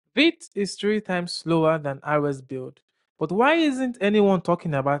Vite is 3 times slower than Rsbuild. But why isn't anyone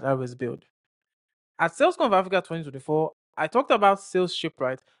talking about Rsbuild? At SalesConf Africa 2024, I talked about Sales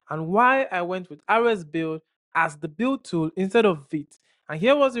Shipwright and why I went with Rsbuild as the build tool instead of Vite. And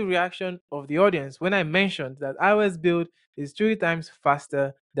here was the reaction of the audience when I mentioned that Rsbuild is 3 times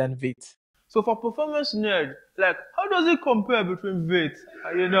faster than Vite. So for performance nerd, like how does it compare between Vite?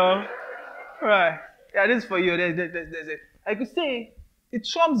 Right. Yeah, this is for you. There's it. I could say it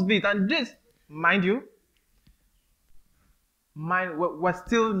trumps Vite, and this, mind you, we're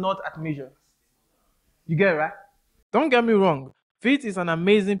still not at measure. You get it, right? Don't get me wrong, Vite is an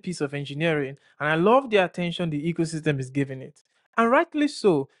amazing piece of engineering, and I love the attention the ecosystem is giving it. And rightly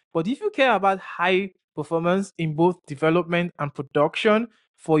so, but if you care about high performance in both development and production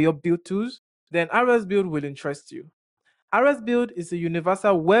for your build tools, then Rsbuild will interest you. Rsbuild is a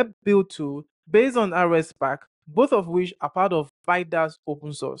universal web build tool based on Rspack, both of which are part of Vite's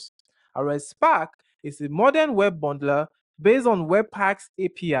open source. Rspack is a modern web bundler based on Webpack's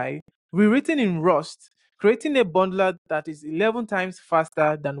API, rewritten in Rust, creating a bundler that is 11 times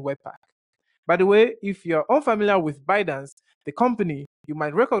faster than Webpack. By the way, if you're unfamiliar with Binance, the company, you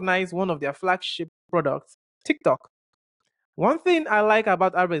might recognize one of their flagship products, TikTok. One thing I like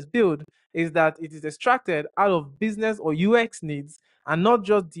about Rsbuild is that it is extracted out of business or UX needs and not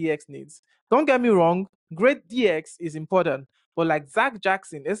just DX needs. Don't get me wrong, great DX is important, but like Zach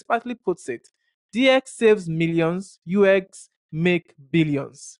Jackson expertly puts it, DX saves millions, UX make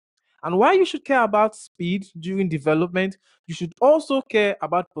billions. And while you should care about speed during development, you should also care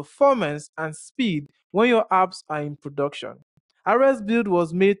about performance and speed when your apps are in production. Rsbuild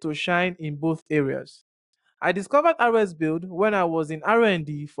was made to shine in both areas. I discovered Rsbuild when I was in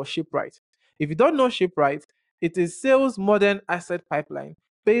R&D for Shipwright. If you don't know Shipwright, it is sales modern asset pipeline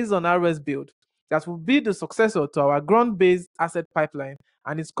based on Rsbuild that will be the successor to our grunt-based asset pipeline,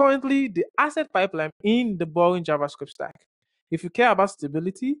 and is currently the asset pipeline in the boring JavaScript stack. If you care about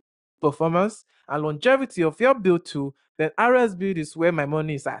stability, performance, and longevity of your build tool, then Rsbuild is where my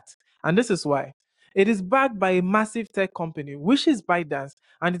money is at. And this is why. It is backed by a massive tech company, which is ByteDance,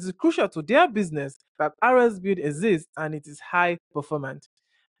 and it is crucial to their business that Rsbuild exists and it is high performant.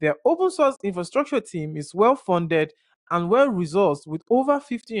 Their open source infrastructure team is well funded and well resourced with over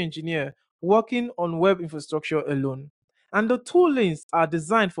 50 engineers working on web infrastructure alone. And the toolings are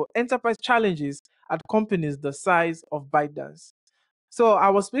designed for enterprise challenges at companies the size of ByteDance. So I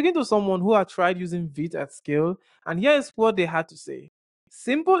was speaking to someone who had tried using Vite at scale, and here is what they had to say.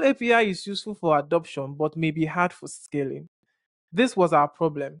 Simple API is useful for adoption, but may be hard for scaling. This was our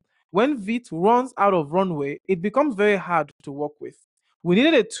problem. When Vite runs out of runway, it becomes very hard to work with. We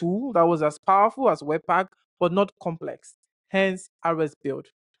needed a tool that was as powerful as Webpack, but not complex. Hence, Rsbuild.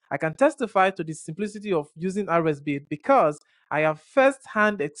 I can testify to the simplicity of using Rsbuild because I have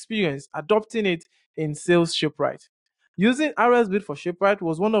first-hand experience adopting it in Sales Shipwright. Using Rsbuild for Shipwright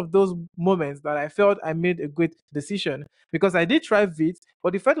was one of those moments that I felt I made a great decision because I did try Vite,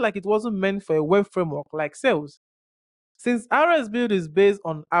 but it felt like it wasn't meant for a web framework like Sales. Since Rsbuild is based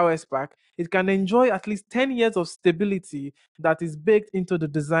on Rspack, it can enjoy at least 10 years of stability that is baked into the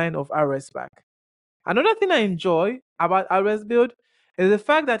design of Rspack. Another thing I enjoy about Rsbuild is the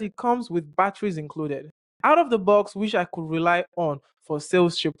fact that it comes with batteries included. Out of the box, which I could rely on for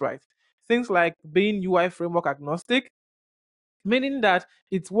sales shipwright. Things like being UI framework agnostic, meaning that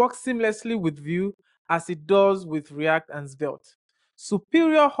it works seamlessly with Vue as it does with React and Svelte.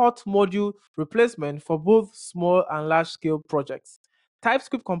 Superior hot module replacement for both small and large scale projects.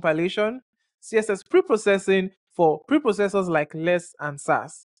 TypeScript compilation, CSS preprocessing for preprocessors like Less and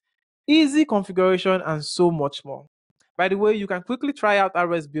Sass. Easy configuration and so much more. By the way, you can quickly try out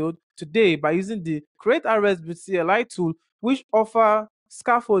Rsbuild today by using the Create Rsbuild CLI tool, which offer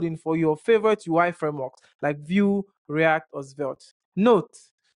scaffolding for your favorite UI frameworks like Vue, React, or Svelte. Note,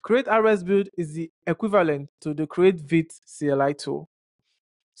 Create Rsbuild is the equivalent to the Create Vite CLI tool.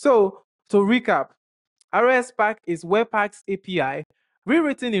 So, to recap, Rspack is Webpack's API,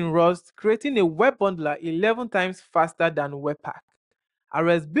 rewritten in Rust, creating a web bundler 11 times faster than Webpack.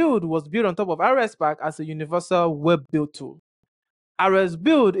 Rsbuild was built on top of Rspack as a universal web build tool.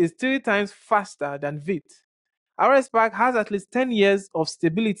 Rsbuild is 3 times faster than Vite. Rspack has at least 10 years of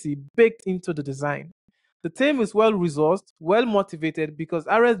stability baked into the design. The team is well resourced, well motivated because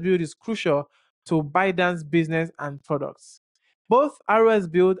Rsbuild is crucial to ByteDance business and products. Both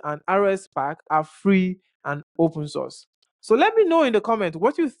Rsbuild and Rspack are free and open source. So let me know in the comments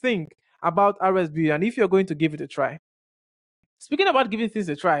what you think about Rsbuild and if you're going to give it a try. Speaking about giving things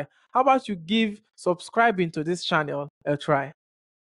a try, how about you give subscribing to this channel a try?